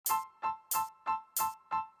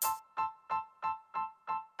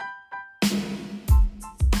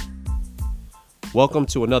Welcome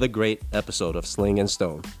to another great episode of Sling and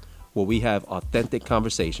Stone, where we have authentic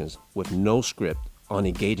conversations with no script on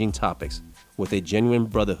engaging topics with a genuine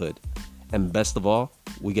brotherhood. And best of all,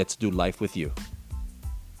 we get to do life with you.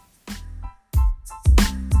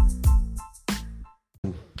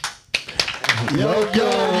 Yo,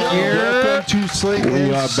 welcome to Sling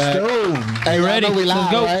and Stone. Hey, ready? We live,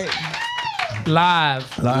 Let's go. right?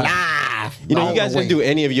 Live. You know, you guys didn't do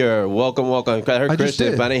any of your welcome. I heard I just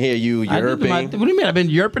Christian, did. but I didn't hear you yerping. What do you mean? I've been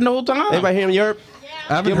yerping the whole time. Anybody hear him yerp?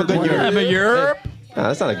 I haven't Give him a heard good one. yerp. I've been yerp. Nah,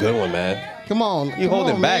 that's not a good one, man. Come on. You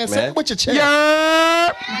holding back, Say man. it with your chest.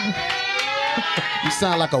 Yerp. You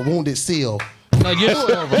sound like a wounded seal. No,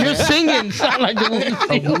 you're singing. Sound like the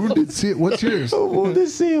Wounded seal. What's yours? Wounded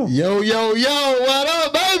seal. Yo, what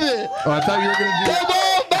up, baby? Oh, I thought you were gonna do. Come on,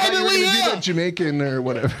 I thought baby, you were we gonna do here. that Jamaican or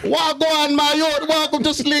whatever. Walk on, my yard. Welcome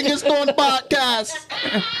to Sling and Stone podcast.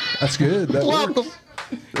 That's good. That Welcome. works.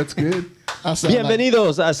 That's good. I sound like,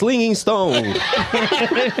 Bienvenidos a Slinging Stone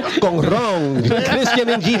con Ron, Christian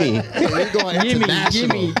and Jimmy. we going international.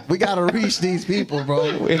 Jimmy. We gotta reach these people, bro.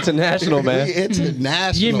 International, man. We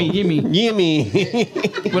international. Yimmy.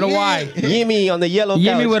 Yimmy. With a Y. Yimmy on the yellow couch.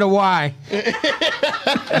 Yimmy with a Y.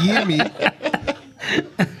 Yimmy.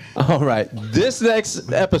 All right. This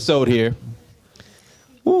next episode here,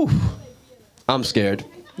 whew, I'm scared.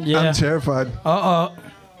 Yeah. I'm terrified.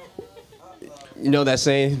 You know that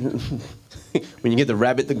saying? When you get the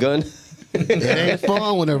rabbit the gun? It ain't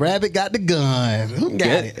fun when a rabbit got the gun. Who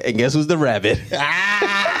got it? And guess who's the rabbit?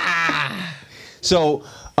 So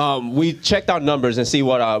we checked our numbers and see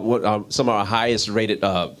what some of our highest rated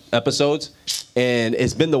episodes. And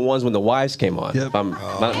it's been the ones when the wives came on, Yep. if I'm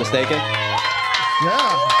not mistaken.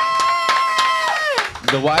 Yeah.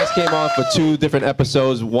 The wives came on for 2 different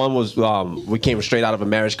episodes. One was we came straight out of a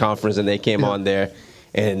marriage conference and they came on there.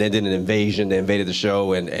 And they did an invasion. They invaded the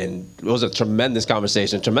show, and it was a tremendous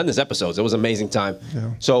conversation, tremendous episodes. It was an amazing time.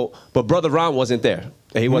 Yeah. So, but Brother Ron wasn't there.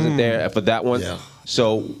 He wasn't there for that one. Yeah.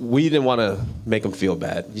 So we didn't want to make him feel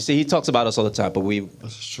bad. You see, he talks about us all the time, but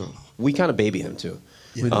That's true. we kind of baby him too.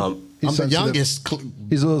 He's I'm the sensitive. youngest.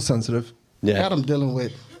 He's a little sensitive. Yeah. Got him dealing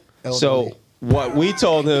with elderly. So what we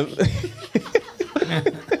told him,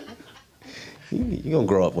 you're gonna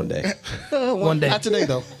grow up one day. One day. Not today,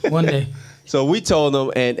 though. One day. So we told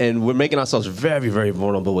them, and we're making ourselves very, very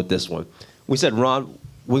vulnerable with this one. We said, Ron,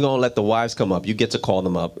 we're going to let the wives come up. You get to call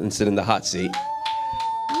them up and sit in the hot seat.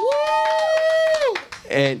 Woo!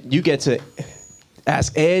 And you get to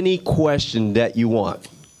ask any question that you want.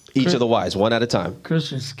 Each of the wives, one at a time.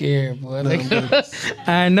 Christian's scared, boy.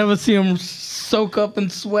 I never see him soak up in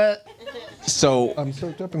sweat. So I'm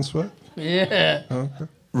soaked up in sweat. Yeah. Okay.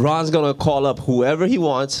 Ron's going to call up whoever he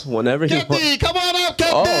wants, whenever he wants. Kathy, come on up,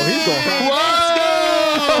 Kathy. Oh, he's going.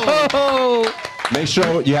 Whoa. Make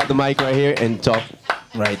sure you have the mic right here and talk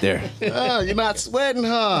right there. You're not sweating,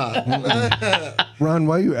 huh? Ron,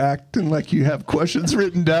 why are you acting like you have questions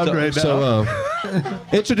written down right now? So,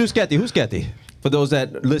 introduce Kathy. Who's Kathy? For those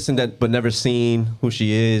that listen but never seen who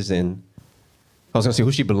she is, and I was gonna say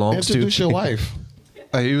who she belongs Introduce to. your wife.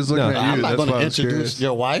 He was looking No, at you. I'm not That's going why to I was introduce curious.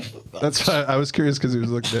 your wife. That's why I was curious because he was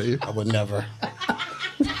looking at you. I would never.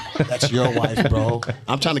 That's your wife, bro.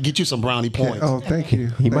 I'm trying to get you some brownie points. Oh, thank you.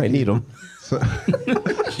 He might need them. So,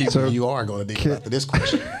 You are going to need after this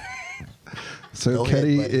question. so Go ahead,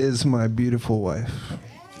 Ketty buddy. is my beautiful wife.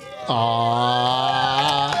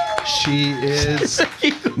 Aww. She is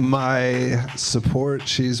my support.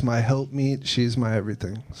 She's my helpmeet. She's my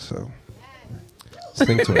everything. So,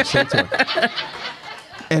 Sing to her. Sing to her.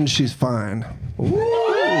 and she's fine.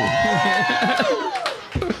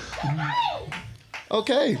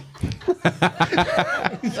 Okay.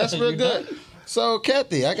 That's real good. So,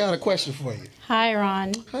 Kathy, I got a question for you. Hi,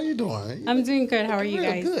 Ron. How you doing? I'm doing good. How are you real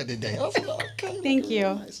guys? good today. I was like, okay, Thank you.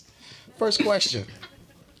 nice. First question.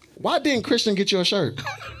 Why didn't Christian get you a shirt?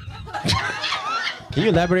 Can you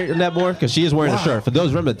elaborate on that more? Because she is wearing a shirt. For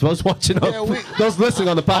those watching, those listening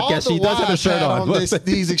on the podcast, she does have a shirt on.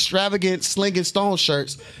 These extravagant Sling and Stone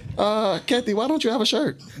shirts. Kathy, why don't you have a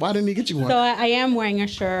shirt? Why didn't he get you one? So I am wearing a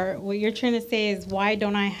shirt. What you're trying to say is, why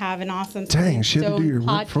don't I have an awesome Dang, she had to do Stone your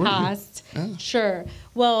work for you. podcast shirt?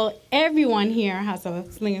 Well, everyone here has a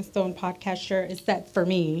Sling and Stone podcast shirt except for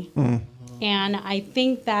me. And I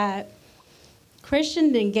think that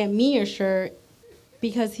Christian didn't get me a shirt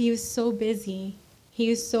because he was so busy. He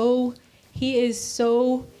is so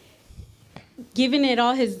giving it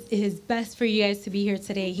all his best for you guys to be here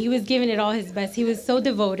today. He was giving it all his best. He was so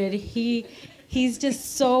devoted. He's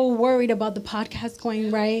just so worried about the podcast going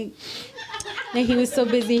right. And he was so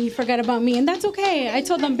busy, he forgot about me. And that's okay. I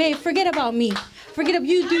told him, babe, forget about me.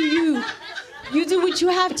 You do you. You do what you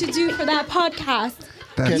have to do for that podcast.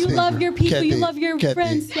 That's You it. love your people. You Kathy, love your Kathy,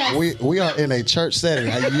 friends. Yes. We are in a church setting.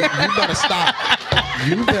 You better stop.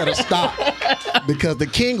 You better stop. Because the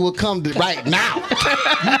king will come right now.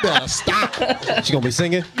 You better stop. She gonna be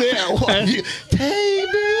singing? Yeah, what?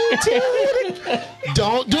 Take me to the...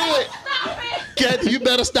 Don't do it. Kathy, you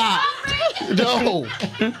better stop. No.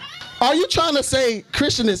 Are you trying to say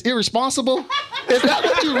Christian is irresponsible? Is that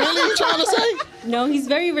what you really trying to say? No, he's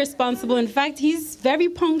very responsible. In fact, he's very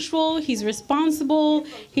punctual. He's responsible.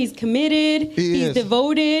 He's committed. He He's is.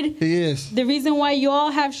 devoted. He is. The reason why you all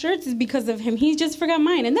have shirts is because of him. He just forgot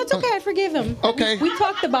mine, and that's okay. I forgive him. Okay. We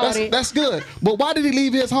talked about it. That's good. But why did he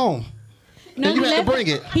leave his home? No, and you he had to left- bring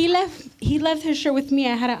it. He left his shirt with me.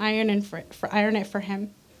 I had to iron it for him.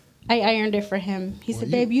 I ironed it for him. He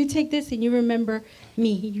said, "Babe, you take this and you remember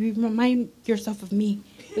me. You remind yourself of me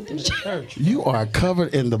with the shirt." You are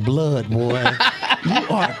covered in the blood, boy. You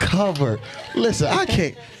are covered. Listen, I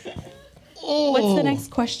can't. Oh. What's the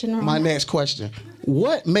next question, Ron? My next question.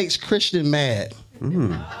 What makes Christian mad?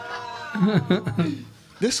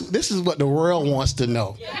 This is what the world wants to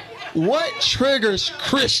know. What triggers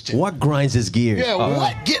Christian? What grinds his gears? Yeah,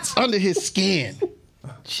 what gets under his skin?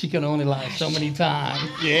 She can only lie so many times.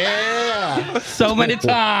 Yeah. So many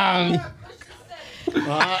times.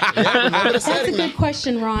 Yeah, remember the That's a setting now. good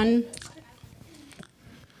question, Ron.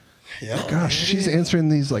 Yeah. Gosh, she's answering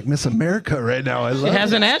these like Miss America right now. I She love it.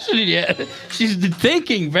 hasn't answered it yet. She's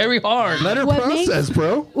thinking very hard. Let her What process,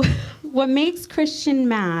 bro. What makes Christian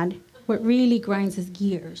mad, what really grinds his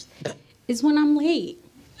gears, is when I'm late.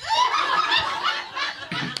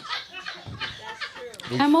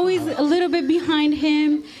 I'm always a little bit behind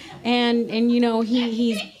him, and you know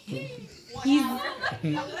he's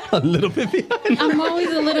A little bit behind. I'm always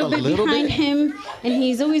a little bit little behind bit? him, and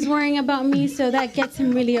he's always worrying about me, so that gets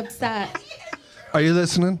him really upset. Are you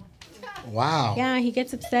listening? Wow. Yeah, he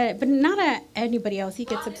gets upset, but not at anybody else. He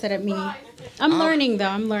gets upset at me. I'm learning though.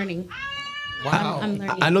 I'm learning. Wow. I'm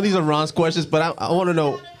learning. I know these are Ron's questions, but I want to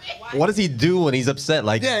know, what does he do when he's upset?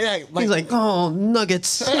 Like, Yeah. he's like, oh,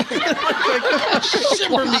 nuggets.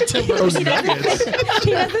 Shimmer me timbers. He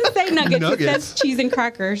doesn't say nuggets. He Nuggets. says cheese and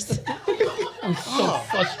crackers. I'm so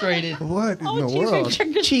frustrated. What in the Cheese and world?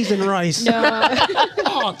 crackers. Cheese and rice. No.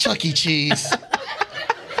 Oh, Chuck E. Cheese.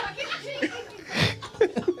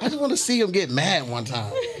 I just want to see him get mad one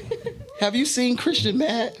time. Have you seen Christian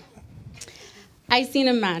mad? I seen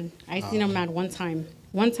him mad. I seen him mad one time.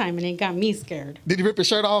 And it got me scared. Did he rip his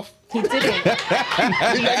shirt off? He didn't.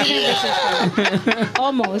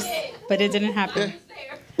 Almost, but it didn't happen.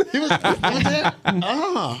 He was there?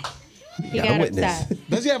 Ah. He got a got witness. upset.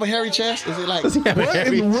 Does he have a hairy chest? Is it like? What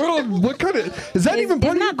in the world? What kind of? Is that It's- even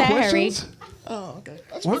part it's of not your that hairy. questions? Oh, okay.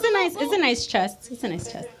 It's a nice chest. It's a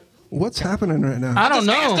nice chest. What's happening right now? I don't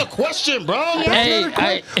Ask know. the question, bro.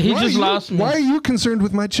 Hey, he Why are just you- lost me. Why are you concerned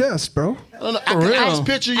with my chest, bro? I can real. just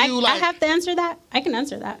picture I, you I like. have to answer that. I can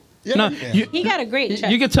answer that. Yeah, No, yeah. you, He got a great chest.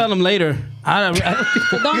 you can tell him later. I So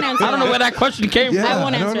don't answer. don't know where that question came Yeah. from. I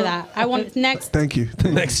won't I don't answer know. that. I want next. Thank you.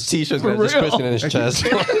 Next t-shirt's got For just real. Christian in his chest.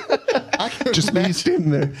 I can Just me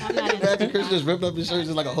standing there. I'm not answering. imagine Christian just ripped up his shirt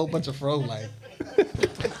just like a whole bunch of fro. Like,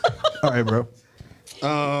 All right, bro.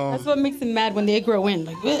 That's what makes him mad when they grow in.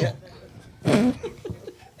 Like, ugh.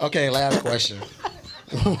 okay, last question.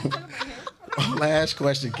 Last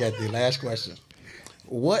question, Kathy. Last question.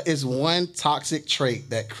 What is one toxic trait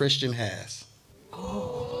that Christian has?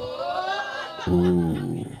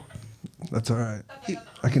 That's all right.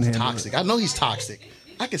 I can handle Toxic. I know he's toxic.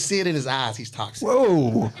 I can see it in his eyes. He's toxic. it.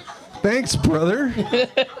 Whoa. Thanks, brother.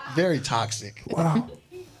 Very toxic. Wow.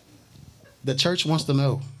 The church wants to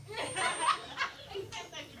know.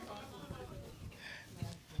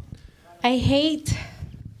 I hate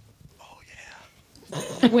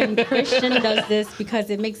when Christian does this because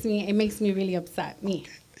it makes me really upset. Me.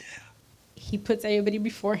 He puts everybody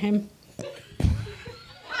before him.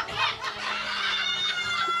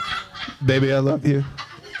 Baby, I love you.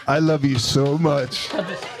 I love you so much.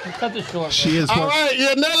 Cut this short. She is All one. right,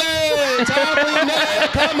 yeah, Nelly. Time for you, Nelly.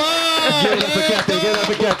 Come on. Give it up for Kathy. Give it up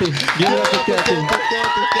for Kathy. Give it up for Kathy.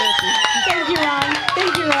 Thank you, Ron.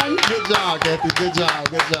 Thank you, Ron. Good job, Kathy. Good job.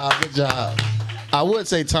 Good job. Good job. I would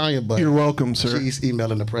say Tanya, but You're welcome, sir. she's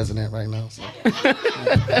emailing the president right now. So.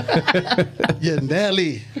 Yeah,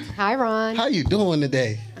 Nelly. Hi, Ron. How you doing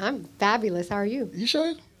today? I'm fabulous. How are you? You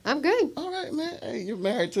sure? I'm good. All right, man. Hey, you're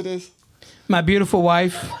married to this. My beautiful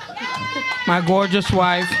wife, my gorgeous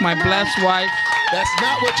wife, my blessed wife, That's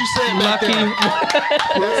not what you said back lucky, there.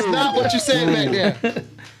 That's not what you said back there.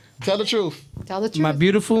 Tell the truth. Tell the truth. my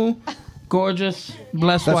beautiful, gorgeous,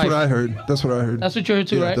 blessed That's wife. what I heard. That's what I heard. That's what you heard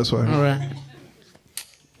too, Yeah, right? that's what I heard. All right.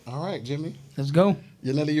 All right, Jimmy. Let's go.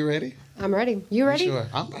 Yanetta, you ready? I'm ready. You ready? Sure.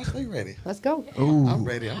 I stay ready. Let's go. Ooh. I'm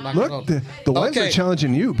ready. I'm not Look, gonna... the wives Okay. are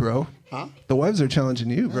challenging you, bro. Huh? The wives are challenging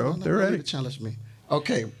you, bro. No, They're no need ready. to challenge me.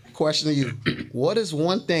 Okay, question to you. What is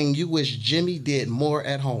one thing you wish Jimmy did more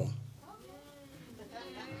at home?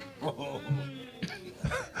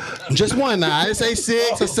 Just one now. I didn't say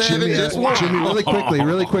 6 or 7. Jimmy, just one. Jimmy,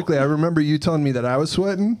 really quickly. I remember you telling me that I was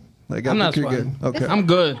sweating. Like, I I'm think not you're sweating. good. Okay. I'm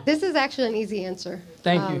good. This is actually an easy answer.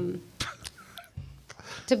 Thank you.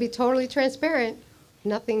 To be totally transparent,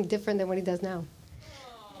 nothing different than what he does now.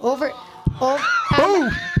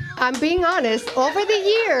 I'm being honest. Over the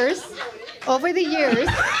years,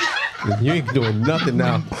 You ain't doing nothing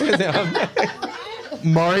now.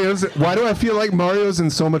 Why do I feel like Mario's in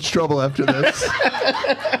so much trouble after this?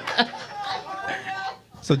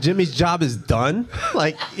 So Jimmy's job is done?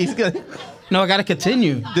 Like, he's gonna No, I gotta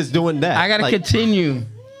continue. just doing that. I gotta Like, continue.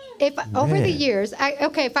 over the Man. years,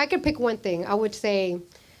 if I could pick one thing, I would say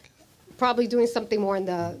probably doing something more in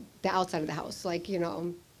the outside of the house, like,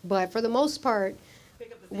 But for the most part,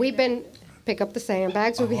 we've been pick up the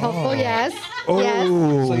sandbags would be helpful. Yes, Oh. yes.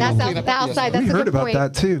 So you That's clean up the after outside. yourself. That's We a heard good about point.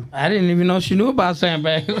 that too. I didn't even know she knew about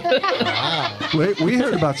sandbags. We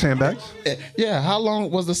heard about sandbags. Yeah, how long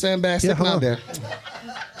was the sandbag Yeah, sitting how out long? there?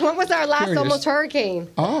 When was our last Curious. almost hurricane?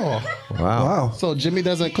 Oh, Wow. Wow. so Jimmy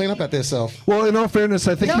doesn't clean up after himself. Well, in all fairness,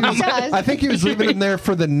 I think No, he does. I think he was leaving him there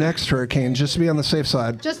for the next hurricane, just to be on the safe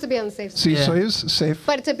side. Just to be on the safe side. See, Yeah. so he was safe.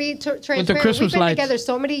 But to be transparent, we've Christmas been lights. together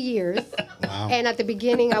so many years. And at the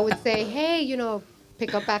beginning, I would say, hey,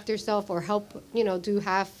 pick up after yourself or help, do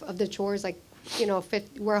half of the chores. Like,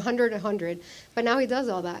 we're 100. But now he does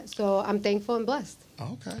all that. So I'm thankful and blessed.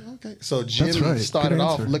 Okay. So Jimmy right. started Good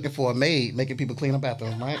off answer. looking for a maid, making people clean up after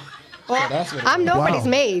him, right? Well, that's what it I'm is. nobody's Wow.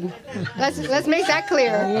 maid. Let's make that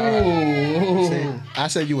clear. See, I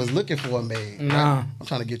said you was looking for a maid. Nah. I'm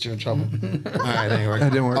trying to get you in trouble. All right, that ain't working.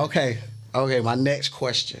 That didn't work. Okay. My next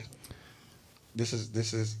question. This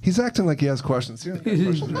is. He's acting like he has questions. He doesn't have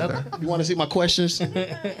questions right there. You want to see my questions?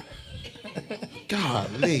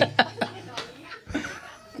 Golly.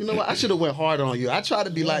 You know what? I should have went harder on you. I try to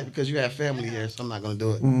be light because you have family here, so I'm not gonna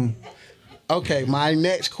do it. Okay, my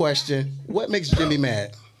next question. What makes Jimmy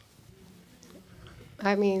mad?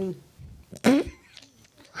 I mean,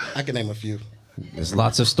 I can name a few. There's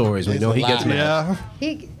lots of stories. We There's know a he gets lot. mad. Yeah.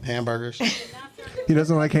 he Hamburgers. He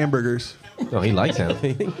doesn't like hamburgers. No, he likes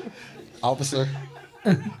him. Officer.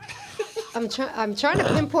 I'm trying to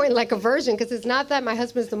pinpoint like a version because it's not that my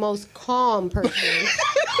husband's the most calm person.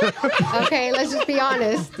 Okay, let's just be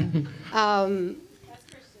honest.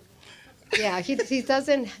 Yeah, he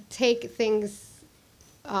doesn't take things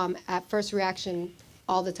at first reaction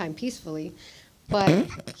all the time peacefully, but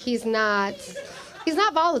he's not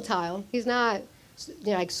volatile. He's not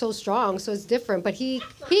like so strong, so it's different. But he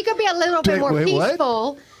could be a little bit more Wait, what?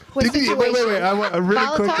 peaceful with Did you- situations. wait, I want really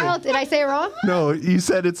Volatile? quickly. Did I say it wrong? No, you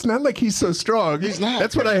said it's not like he's so strong. He's not.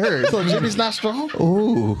 That's what I heard. So Jimmy's not strong?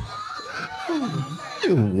 Ooh.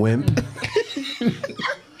 You wimp.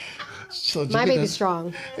 So My Jimmy baby's does-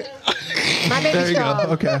 strong. My There baby's you strong.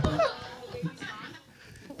 go. Okay.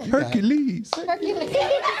 Hercules.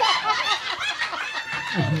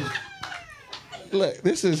 Look,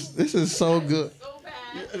 this is so good.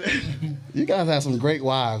 You guys have some great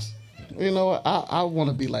wives. You know what? I want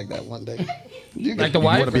to be like that one day. You Like the You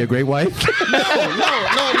wife? want to be a great wife?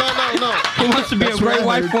 No. Who wants to be a great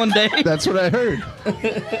wife one day? That's what I heard.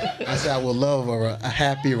 I said I would love a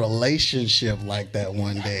happy relationship like that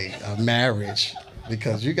one day, a marriage,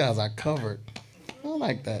 because you guys are covered. I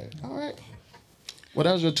like that. All right. Well,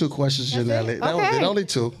 that was your two questions, That's Janelle. it? That was Okay. it. Only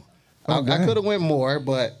two. I Okay. could have went more,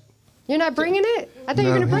 but You're not bringing it? I thought you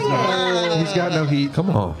were No, going to he's bring it. not. He's got no heat. Come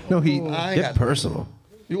on. No heat. I ain't Get got personal.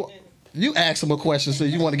 You asked him a question, so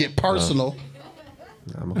you want to get personal.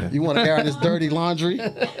 I'm okay. You want to air out his dirty laundry?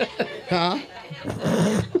 Huh?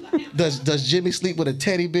 Does Jimmy sleep with a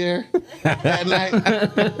teddy bear at night,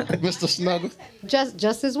 Mr. Snuggles?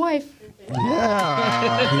 Just his wife.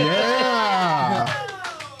 Yeah. Yeah.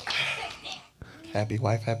 Happy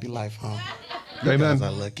wife, happy life, huh? Amen. You guys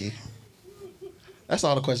are lucky. That's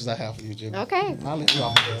all the questions I have for you, Jimmy. Okay. I'll let you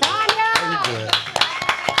off. Tanya! You good.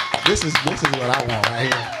 This is what I want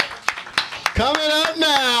right here. Coming up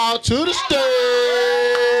now to the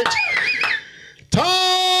stage,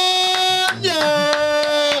 Tanya.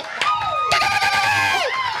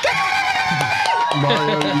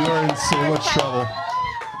 Mario, you are in so much trouble.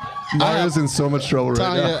 Mario's in so much trouble right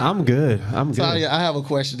Tanya, now. I'm good. I'm good. Tanya, I have a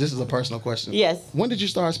question. This is a personal question. Yes. When did you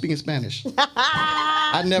start speaking Spanish?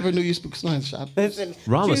 I never knew you spoke Spanish. Listen,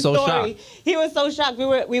 Ron was true so story. shocked. He was so shocked.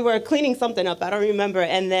 We were cleaning something up. I don't remember.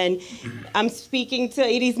 And then I'm speaking to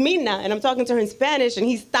Iris Mina, and I'm talking to her in Spanish, and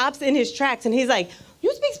he stops in his tracks, and he's like,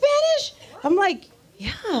 "You speak Spanish?" I'm like,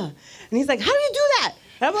 "Yeah." And he's like, "How do you do that?"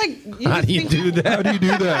 And I'm like, How do you do that? How do you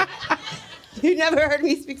do that? You never heard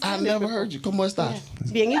me speak I Spanish? never heard you. ¿Cómo estás?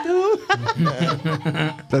 Bien, ¿y tú?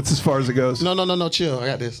 That's as far as it goes. No, chill. I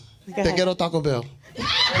got this. Te ahead. quiero Taco Bell.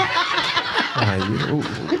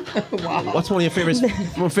 What's one of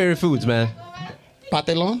your favorite foods, man?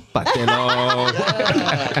 Patelón? Pastelón.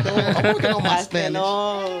 I'm working on my Spanish.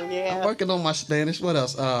 Pastelón, yeah. I'm working on my Spanish. What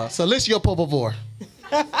else? Salicio por favor.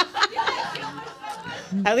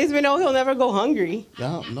 At least we know he'll never go hungry.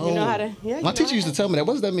 No. You know how to- yeah, My you teacher know used to tell me that.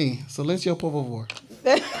 What does that mean? Silencio por favor.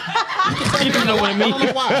 You don't know what it I don't know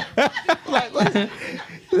means. why. Like,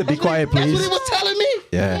 what? Be quiet, That's what please. he was telling me.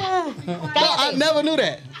 Yeah. No, I never knew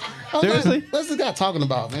that. I was Seriously? Like, what's this guy talking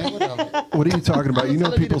about, man? Whatever. What are you talking about? You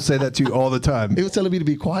know people say that to you all the time. He was telling me to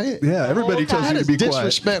be quiet. Yeah, everybody tells That you is to be quiet.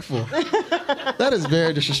 disrespectful. That is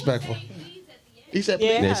very disrespectful. He said,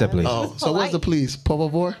 Yeah. please. Yeah, he said please. Oh, so what's the please? Por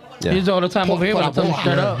favor? Yeah. He's all the time over here when I tell him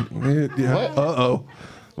shut up. Yeah. Uh-oh.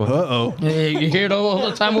 Uh-oh. Yeah, you hear it all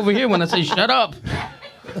the time over here when I say shut up.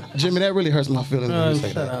 Jimmy, that really hurts my feelings when you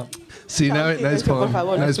say Shut that. up. See, now, nice poem.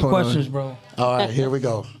 Nice Two poem. questions, bro. All right, here we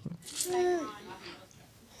go.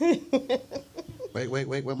 Wait,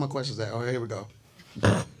 where my questions at? Oh, here we go.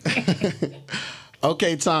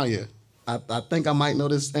 Okay, Tanya. I think I might know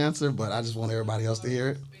this answer, but I just want everybody else to hear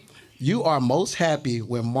it. You are most happy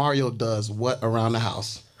when Mario does what around the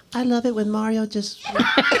house? I love it when Mario just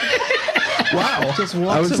Wow. just I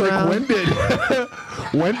walks was around. like,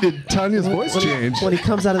 when did Tanya's voice change? When he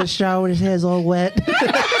comes out of the shower, his hair's all wet.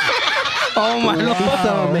 Oh my It's lord.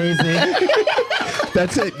 so amazing.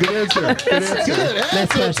 That's it. Good answer. Good answer. Good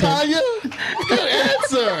Next answer, question. Tanya. Good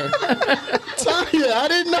answer. Tanya, I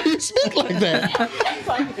didn't know you speak like that.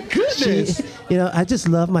 Goodness. I just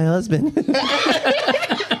love my husband.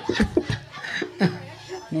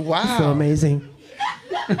 Wow. So amazing.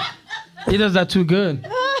 He does that too good.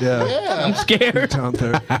 Yeah. I'm scared. Talent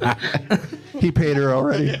there. He paid her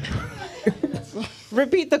already.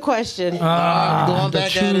 Repeat the question. Going The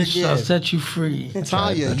back at it truth shall again. set you free.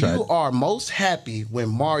 Tanya, I tried. you are most happy when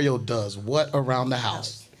Mario does what around the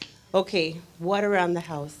house? Okay, what around the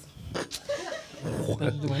house?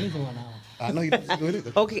 I know you don't do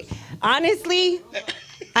anything. Okay, honestly,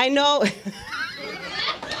 I know.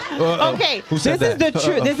 Okay, Who said this is that? the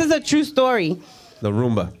true. This is a true story. The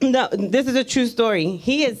Roomba. No, this is a true story.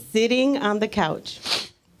 He is sitting on the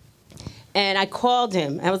couch, and I called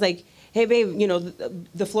him. I was like, "Hey, babe,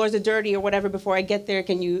 the floors are dirty or whatever. Before I get there,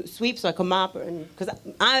 can you sweep so I can mop?" Because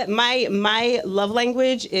my love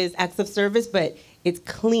language is acts of service, but it's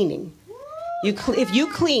cleaning. If you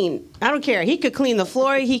clean, I don't care. He could clean the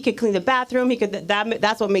floor. He could clean the bathroom. He could.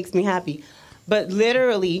 That's what makes me happy. But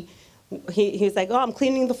literally, he's like, "Oh, I'm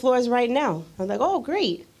cleaning the floors right now." I was like, "Oh,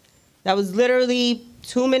 great." That was literally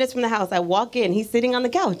 2 minutes from the house. I walk in. He's sitting on the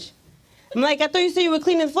couch. I'm like, "I thought you said you were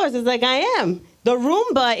cleaning the floors." He's like, "I am." The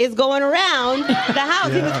Roomba is going around the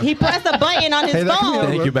house. Yeah. He pressed a button on his Hey, that can be phone.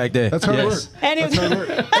 Thank you back there. That's hard Yes. work. And he was,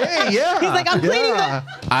 Hey, yeah. he's like, "I'm cleaning yeah.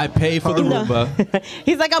 I pay for the Roomba.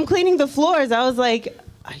 He's like, "I'm cleaning the floors." I was like,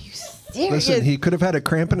 "Are you serious?" Listen, he could have had a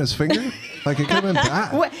cramp in his finger. Like, it could have been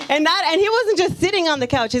bad. and he wasn't just sitting on the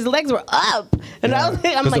couch. His legs were up. And I was, I'm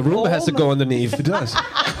Because like, the Roomba has to my- go underneath. It does.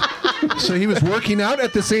 So he was working out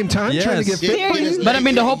at the same time, trying to get Yes. fit. Seriously. But I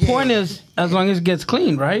mean, the whole point is as long as it gets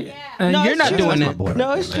clean, right? And No, you're it's not true. doing That's it. my boy.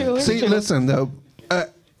 No, it's true. It's See, true. listen, though.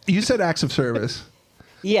 You said acts of service.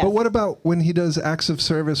 Yeah. But what about when he does acts of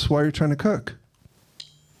service while you're trying to cook?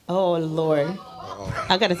 Oh, Lord.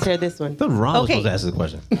 I got to share this one. The Ron was supposed to ask the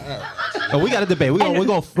question. Oh, we got a debate.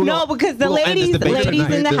 No, because the ladies in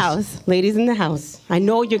the This- house. Ladies in the house. I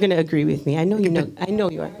know you're going to agree with me. I know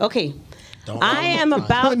you are. Okay. I am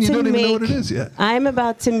about Hun, you to don't even know make. what it is yet. I am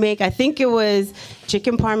about to make. I think it was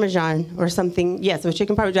chicken parmesan or something. Yes, it was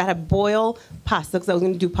chicken parmesan. I had to boil pasta because I was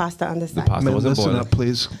going to do pasta on the side. pasta Man, wasn't listen boiling. up,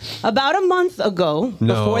 please. About a month ago,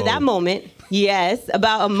 No. before that moment, yes,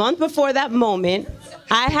 about a month before that moment,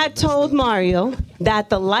 I had told Mario that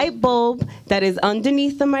the light bulb that is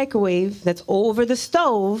underneath the microwave, that's over the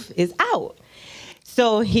stove, is out.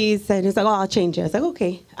 So he's like, "Oh, I'll change it." I was like,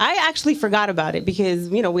 "Okay." I actually forgot about it because,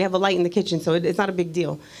 we have a light in the kitchen, so it's not a big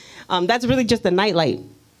deal. That's really just a night light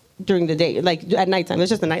during the day, like at nighttime. It's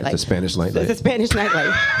just a night light. It's a Spanish night It's light. a Spanish night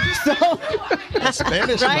light. So,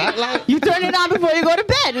 Spanish right? nightlight? You turn it on before you go to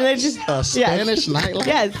bed, and it's just A Spanish nightlight?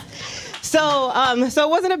 Yes. So it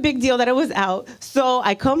wasn't a big deal that it was out. So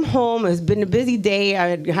I come home. It's been a busy day. I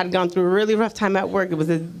had gone through a really rough time at work. It was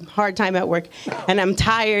a hard time at work, and I'm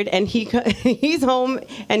tired. And he's home,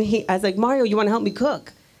 and I was like, Mario, you want to help me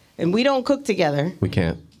cook? And we don't cook together. We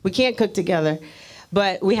can't. We can't cook together.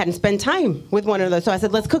 But we hadn't spent time with one another. So I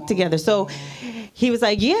said, let's cook together. So he was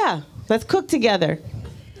like, yeah, let's cook together.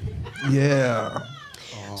 Yeah.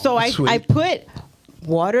 So I put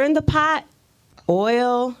water in the pot,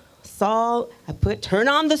 oil, salt. Turn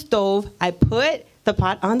on the stove. I put the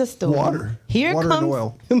pot on the stove. Water. Water and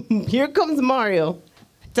oil. Here comes Mario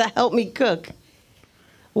to help me cook.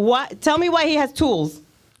 Tell me why he has tools.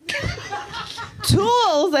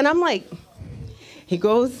 Tools, and I'm like, he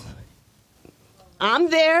goes, I'm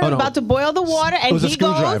there about to boil the water, and it was he a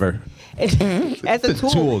screwdriver. As a tool.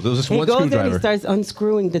 Tools. It was just he one goes screwdriver. and he starts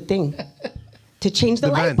unscrewing the thing to change the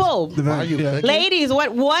light vent. bulb. The vent. Yeah. Ladies,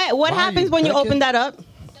 what happens when you open that up?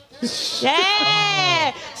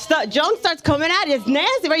 Yeah, junk starts coming out. It's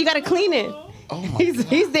nasty, right? You got to clean it. Oh my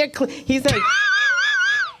He's there. He's like,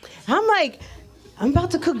 I'm like, I'm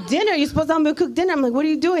about to cook dinner. You're supposed to help me cook dinner. I'm like, what are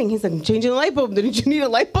you doing? He's like, I'm changing the light bulb. Didn't you need a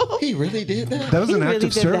light bulb? He really did that? That was He an really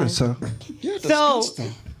active did service, that. so. You're So,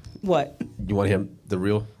 disgusting. what? You want to hear the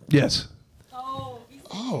real? Yes. Oh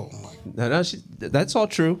my. No, that's all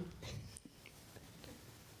true.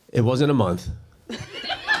 It wasn't a month. It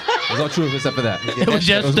was all true except for that. It was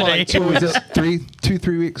yesterday. 2 weeks. 3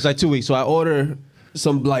 weeks. It's like 2 weeks. So I order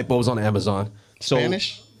some light bulbs on Amazon. So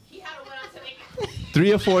Spanish?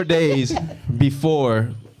 3 or 4 days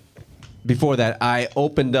before that, I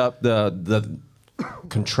opened up the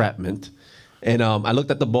contraption, and I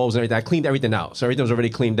looked at the bulbs and everything. I cleaned everything out, so everything was already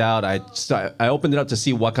cleaned out. I opened it up to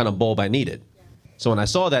see what kind of bulb I needed. So when I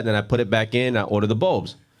saw that, then I put it back in. I ordered the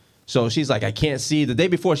bulbs. So she's like, I can't see. The day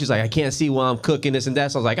before, she's like, I can't see while I'm cooking this and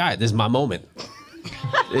that. So I was like, all right, this is my moment.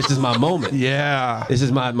 This is my moment. Yeah. This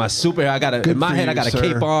is my super. I got Good in my for head. I you, got a sir.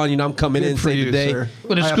 cape on. You know, I'm coming Good in, for save you, the day. sir.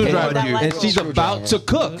 With a I screwdriver. applaud you. And she's about to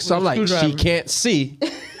cook. So I'm like, she Screwdriver. can't see.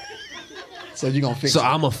 So you're going to fix So it?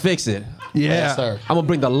 I'm going to fix it. Yeah. Yes, sir. I'm going to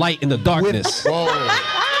bring the light in the darkness. Whoa.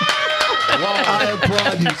 I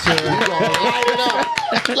applaud you, sir.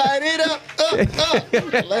 Light it up.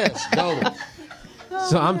 Let's go.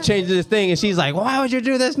 So I'm changing this thing, and she's like, why would you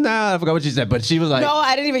do this now? I forgot what she said, but she was like, No,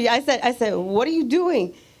 I didn't even. I said, what are you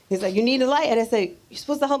doing? He's like, you need a light. And I said, you're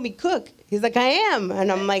supposed to help me cook. He's like, I am. And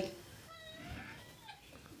I'm like,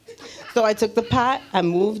 so I took the pot, I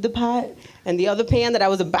moved the pot, and the other pan that I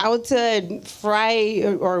was about to fry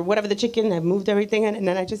or whatever the chicken, I moved everything in, and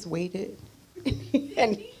then I just waited.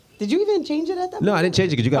 And did you even change it at that no, point? I didn't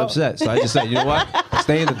change it because you got upset. So I just said, you know what?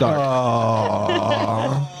 Stay in the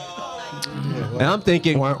dark. And I'm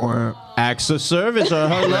thinking, Wah, wah. acts of service are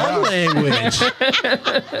her love language.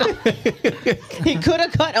 He could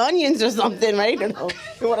have cut onions or something, right? I don't know.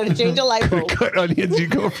 He wanted to change a light bulb. Cut onions. You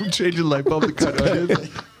go from changing light bulb to cut onions.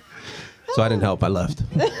 So I didn't help. I left.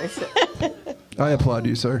 I applaud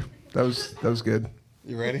you, sir. That was good.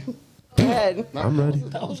 You ready? Go ahead. I'm ready.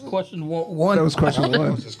 That was question one. That was question That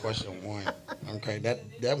one. was just question one. Okay,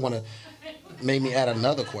 that one made me add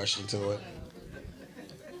another question to it.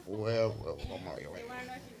 Well, Mario, wait.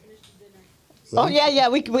 Oh yeah.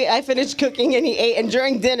 I finished cooking and he ate. And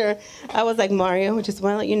during dinner, I was like, Mario, I just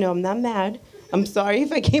want to let you know I'm not mad. I'm sorry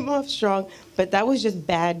if I came off strong, but that was just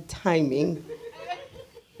bad timing.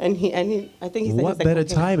 And I think he said, What he's like, better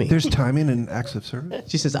okay. timing? There's timing in acts of service.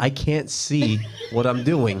 She says, I can't see what I'm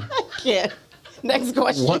doing. Yeah. Next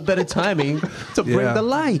question. What better timing to bring Yeah. the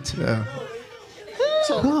light? Yeah.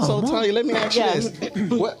 So Tanya, let me ask you Yeah. this: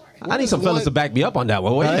 what I need some fellas to back me up on that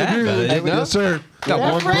one. What do you I have, agree. fellas? You know? Yes, sir. Got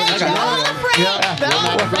one Friend,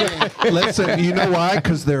 Listen, you know why?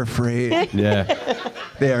 Because they're afraid. Yeah.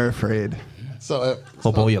 They are afraid. So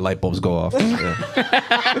Hope all your light bulbs go off. Yeah.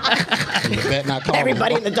 you bet not call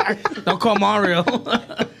Everybody me in the dark. Don't call Mario.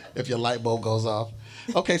 if your light bulb goes off.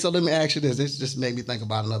 Okay, so let me ask you this. This just made me think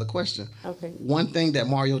about another question. Okay. One thing that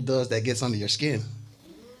Mario does that gets under your skin.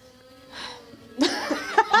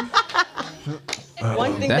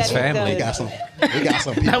 One thing That's that he family. does- We got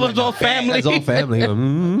some people. That was all family. That's all family.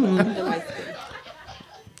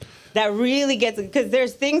 That really gets, because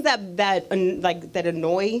there's things that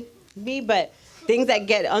annoy me, but things that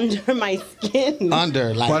get under my skin.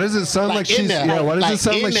 Under, like. Why does it sound like in she's? there, Yeah. Why does like it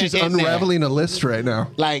sound in like there, she's in there. unraveling a list right now?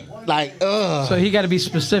 Like, So he got to be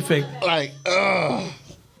specific. like,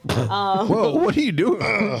 Whoa! What are you doing?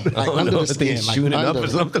 like under the skin, like shooting up under. or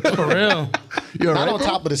something. For real. You all Not right? on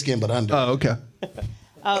top of the skin, but under. Oh, okay.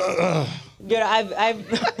 You know,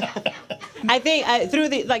 I think through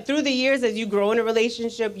the years as you grow in a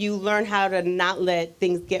relationship, you learn how to not let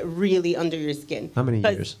things get really under your skin. How many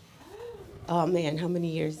 'Cause years? Oh man, how many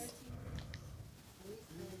years?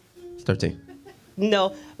 It's 13.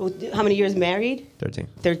 No, how many years married? 13.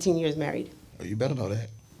 13 years married. Oh, you better know that.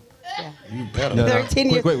 Yeah. You better No, know. no. 13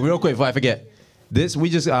 years. Quick, real quick, before I forget. This we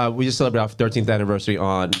just celebrated our 13th anniversary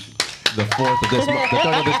on the 4th of this month, the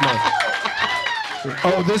 3rd of this month.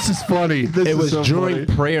 Oh, this is funny. It was during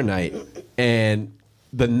prayer night, and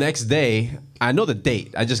the next day, I know the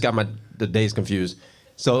date. I just got the days confused.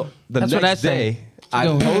 So the That's what I next say. day, I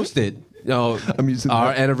posted. I'm using our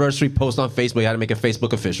that. anniversary post on Facebook. I had to make it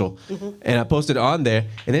Facebook official, and I posted it on there.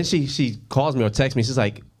 And then she calls me or texts me. She's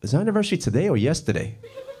like, "Is our anniversary today or yesterday?"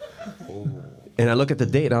 And I look at the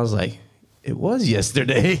date, and I was like, "It was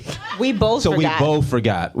yesterday." We both So forgot. we both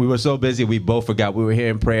forgot. We were so busy, we both forgot. We were here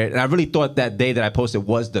in prayer, and I really thought that day that I posted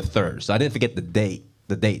was the 3rd. So I didn't forget the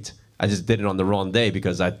date. I just did it on the wrong day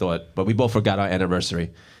because I thought. But we both forgot our anniversary,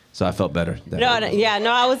 so I felt better. No,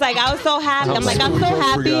 I was so happy. I'm like, I'm so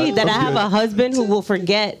happy that I have a husband who will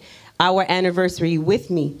forget our anniversary with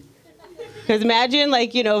me. Because imagine,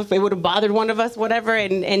 like, you know, if it would have bothered one of us, whatever.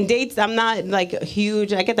 And dates, I'm not, like,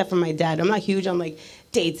 huge. I get that from my dad. I'm not huge on, like,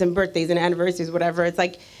 dates and birthdays and anniversaries, whatever. It's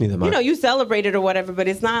like, Neither am I. you know, you celebrate it or whatever, but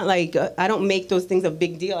it's not like, I don't make those things a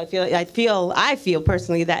big deal. I feel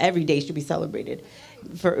personally that every day should be celebrated.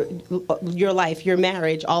 For your life, your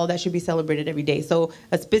marriage, all of that should be celebrated every day. So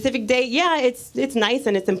a specific date, yeah, it's nice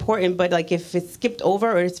and it's important, but like if it's skipped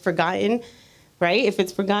over or it's forgotten, right? If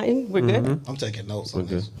it's forgotten, we're good. I'm taking notes on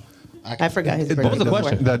this. I forgot his birthday. What was the before.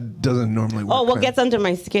 question? That doesn't normally work. Oh, what man. gets under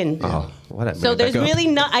my skin? Oh, what So there's really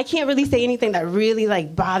not. I can't really say anything that really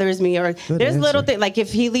like bothers me. Or there's little answer. things like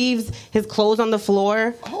if he leaves his clothes on the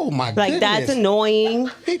floor. Oh my Like that's goodness. annoying,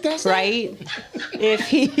 He does that? right? If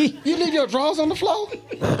he You leave your drawers on the floor?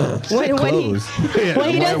 when he Clothes. Yeah, when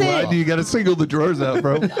he why doesn't. do you got to single the drawers out,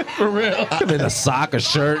 bro? in a sock, a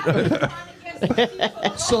shirt.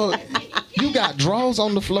 So you got drawers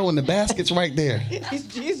on the floor and the basket's right there.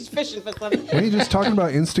 He's fishing for something. Are you just talking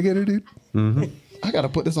about Instigator, dude? I gotta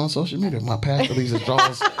put this on social media. My pastor leaves his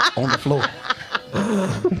drawers on the floor.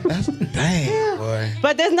 That's dang, boy.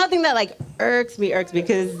 But there's nothing that like irks me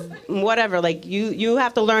because whatever, like you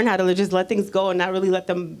have to learn how to just let things go and not really let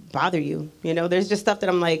them bother you. You know, there's just stuff that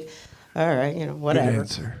I'm like, all right, you know, whatever.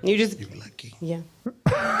 answer. You just You lucky. yeah.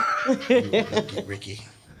 You lucky, Ricky.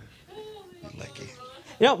 You lucky.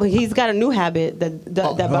 No, but he's got a new habit that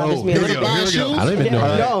bothers me a here we little go, bit. here we go. I don't even know. Yeah,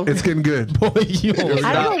 that. no. It's getting good. Boy, you.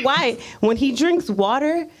 I don't know why. When he drinks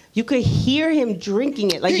water, you could hear him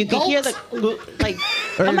drinking it. Like He you could hear gulps? like.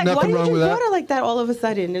 There I'm ain't like, why nothing do you wrong drink with that. water like that all of a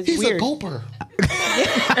sudden? It's He's weird. a gulper.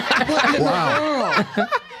 What in the world?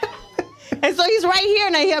 And so he's right here,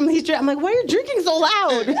 and I hear him. I'm like, why are you drinking so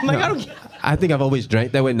loud? I'm like, I don't. I think I've always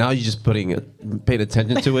drank that way. Now you're just paying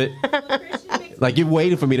attention to it. Like you're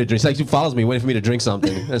waiting for me to drink. It's like she follows me, waiting for me to drink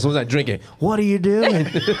something. As soon as I drink it, What are you doing?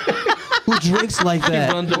 Who drinks like He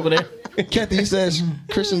that? runs over there. Kathy says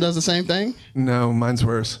Christian does the same thing. No, mine's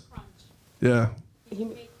worse. Yeah.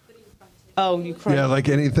 Oh, you crunch. Yeah, like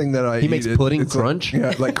anything that I He eat, makes pudding it's like- crunch?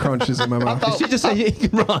 yeah, like crunches in my mouth. she just said you can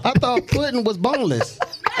run. I thought pudding was boneless.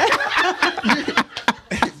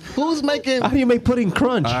 Who's making? How do you make pudding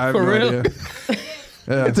crunch? I have For no real? idea.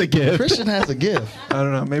 Yeah. It's a gift. Christian has a gift. I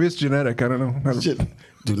don't know. Maybe it's genetic. I don't know. I don't, Shit.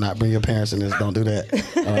 Do not bring your parents in this. Don't do that.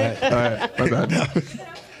 All right. all right, my bad.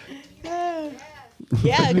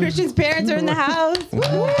 Yeah, Christian's parents are in the house.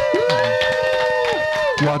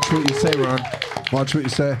 Watch what you say, Ron. Watch what you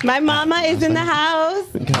say. My mama is in the house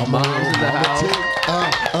Mom's in the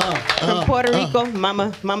house. from Puerto Rico.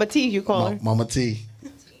 Mama T, you call her. Mama T.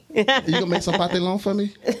 You gonna make some patelon for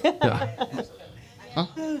me?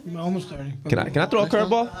 I'm almost starting. Can I throw a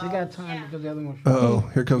curveball? We got time because the other one. Oh,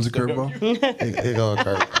 here comes the curveball. Here go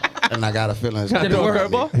Kurt. And I got a feeling it's Can I gonna throw a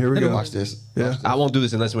be curveball? Here we go. Watch this. Yeah. I won't do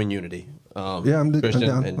this unless we're in unity. Yeah, I'm Christian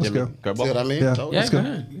down. and Let's Jimmy. go. Curveball? See what I mean? Yeah. Told Yeah, you. Let's go go.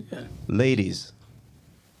 ahead. Yeah. Ladies,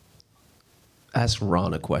 ask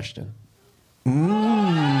Ron a question.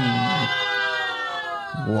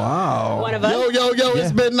 Wow. One of us. Yo,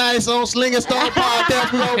 it's been nice on Sling and Stone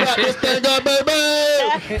podcast. We gonna wrap this thing up,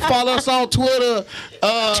 baby. Follow us on Twitter,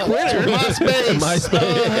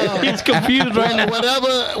 MySpace, He's confused right now.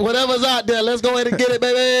 whatever's out there. Let's go ahead and get it,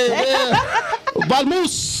 baby. Yeah.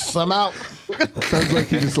 Valmoose, I'm out. Sounds like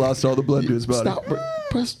he just lost all the blood to his body. Stop,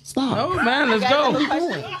 press stop. Oh man, let's go.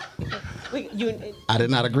 I did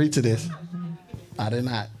not agree to this. I did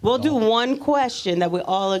not. We'll do one question that we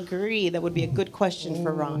all agree that would be a good question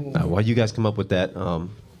for Ron. While you guys come up with that,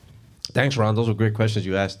 thanks, Ron. Those were great questions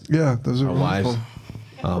you asked. Yeah, those are Our wives.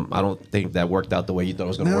 wonderful. I don't think that worked out the way you thought it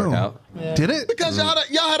was going to work out. Yeah. Did it? Because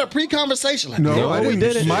y'all had a pre-conversation. Like, No, I we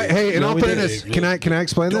didn't. didn't. Hey, in No, all we fairness, didn't. can I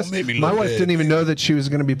explain Don't this? make me My look wife bad. didn't even know that she was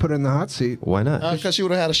going to be put in the hot seat. Why not? because she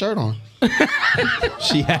would have had a shirt on.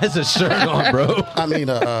 She has a shirt on, bro. I mean,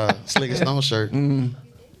 a Sling and Stone shirt.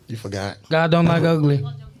 You forgot. God don't like ugly.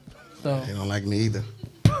 So They don't like me either.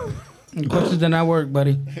 questions did not work,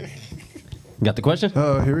 buddy. You got the question?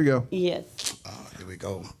 Oh, here we go. Yes. Here we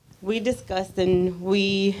go. We discussed and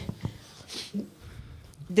we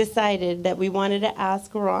decided that we wanted to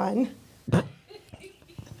ask Ron.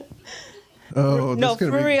 Oh, No, this is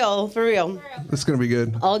gonna for be, real, for real. This is gonna be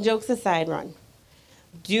good. All jokes aside, Ron,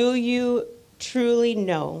 do you truly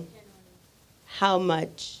know how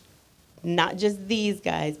much not just these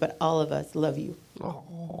guys, but all of us love you?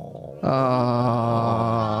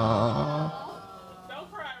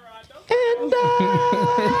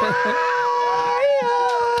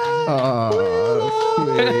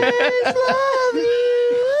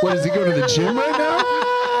 What, is he going to the gym right now?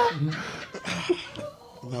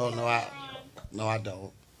 No, I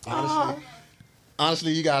don't.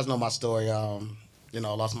 Honestly, you guys know my story. I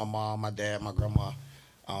lost my mom, my dad, my grandma.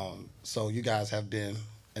 So you guys have been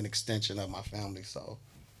an extension of my family. So,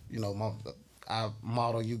 I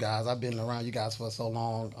model you guys. I've been around you guys for so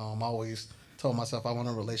long. I always told myself I want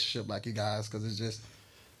a relationship like you guys because it's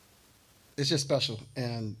just special.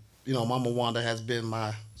 And Mama Wanda has been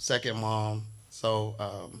my second mom. So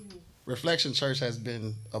Reflection Church has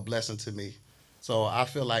been a blessing to me. So I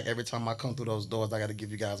feel like every time I come through those doors, I got to give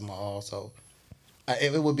you guys my all. So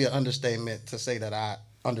it would be an understatement to say that I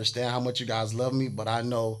understand how much you guys love me, but I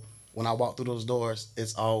know when I walk through those doors,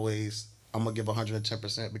 it's always, I'm going to give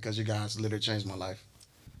 110% because you guys literally changed my life.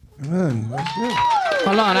 Man, that's good.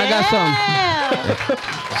 Hold on, I got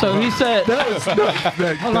something. So he said, That was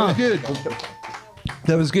good.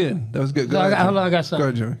 That was good. That was good. Go ahead, hold on, I got Go ahead,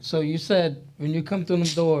 something. Jimmy. So you said when you come through them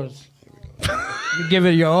doors, you give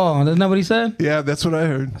it your all. Isn't that what he said? Yeah, that's what I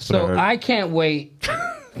heard. So I can't wait.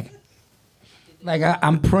 Like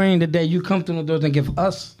I'm praying the day you come through the doors and give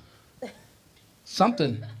us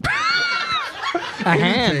something. A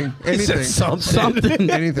hand. Anything. Something.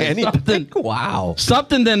 Anything. Something. Wow.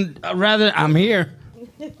 Something then rather I'm here.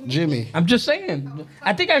 Jimmy. I'm just saying.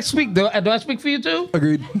 I think I speak. Do I speak for you too?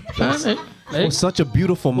 Agreed. Hey. It was such a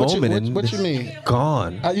beautiful moment. What you mean?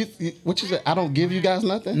 Gone. What you say? I don't give you guys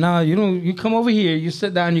nothing? No, you don't. You come over here. You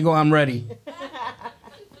sit down. You go. I'm ready.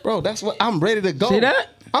 Bro, that's what I'm ready to go. See that?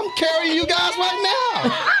 I'm carrying you guys right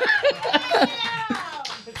now.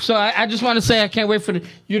 So I just want to say I can't wait for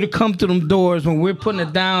you to come to them doors when we're putting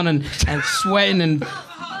it down and sweating and.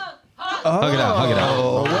 Hug it out. Hug it out.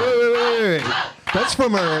 Oh, wait. That's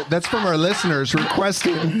from our listeners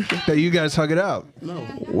requesting that you guys hug it out. No.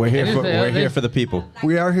 We're here for the people.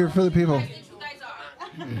 We are here for the people.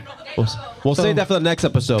 We'll save that for the next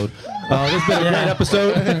episode. This has been a great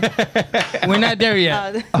episode. We're not there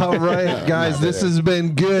yet. All right, guys, this has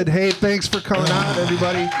been good. Hey, thanks for coming out,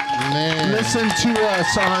 everybody. Man. Listen to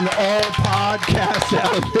us on all podcast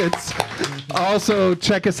outlets. Also,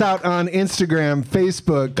 check us out on Instagram,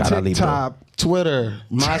 Facebook, TikTok, Twitter,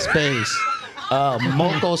 MySpace,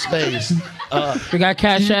 Moco Space. We got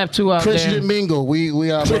Cash App too out Christian there. Mingle.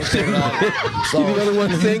 We are Christian. So the other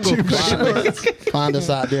one single. find us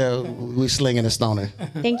out there. We slinging and stoning.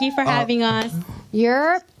 Thank you for having us.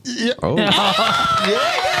 Europe. Oh. Yeah.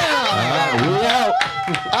 We out.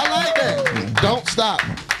 I like that. Don't stop.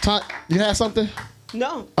 You had something?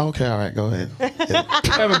 No. Okay, all right, go ahead.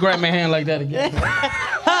 Ever grab my hand like that again?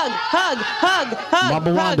 Hug.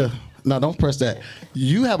 Mama Wanda. No, don't press that.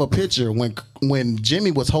 You have a picture when Jimmy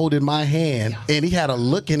was holding my hand and he had a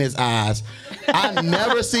look in his eyes. I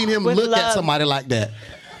never seen him With look at love. somebody like that.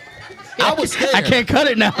 I was scared. I can't cut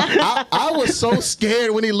it now. I was so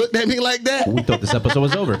scared when he looked at me like that. We thought this episode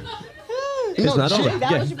was over. It's not over.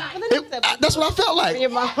 That Yeah. was That's what I felt like. Your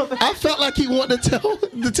mom. I felt like he wanted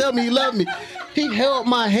to tell me he loved me. He held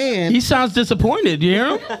my hand. He sounds disappointed. You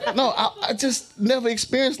hear him? No, I just never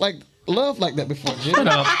experienced love like that before, Jimmy. Shut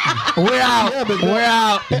up. We're out. We're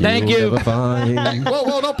out. Thank you. Never find-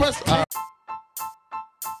 Whoa, don't press.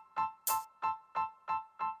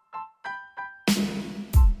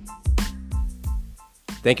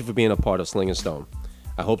 Thank you for being a part of Sling and Stone.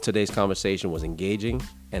 I hope today's conversation was engaging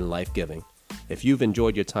and life-giving. If you've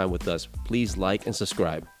enjoyed your time with us, please like and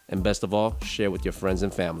subscribe. And best of all, share with your friends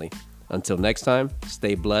and family. Until next time,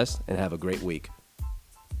 stay blessed and have a great week.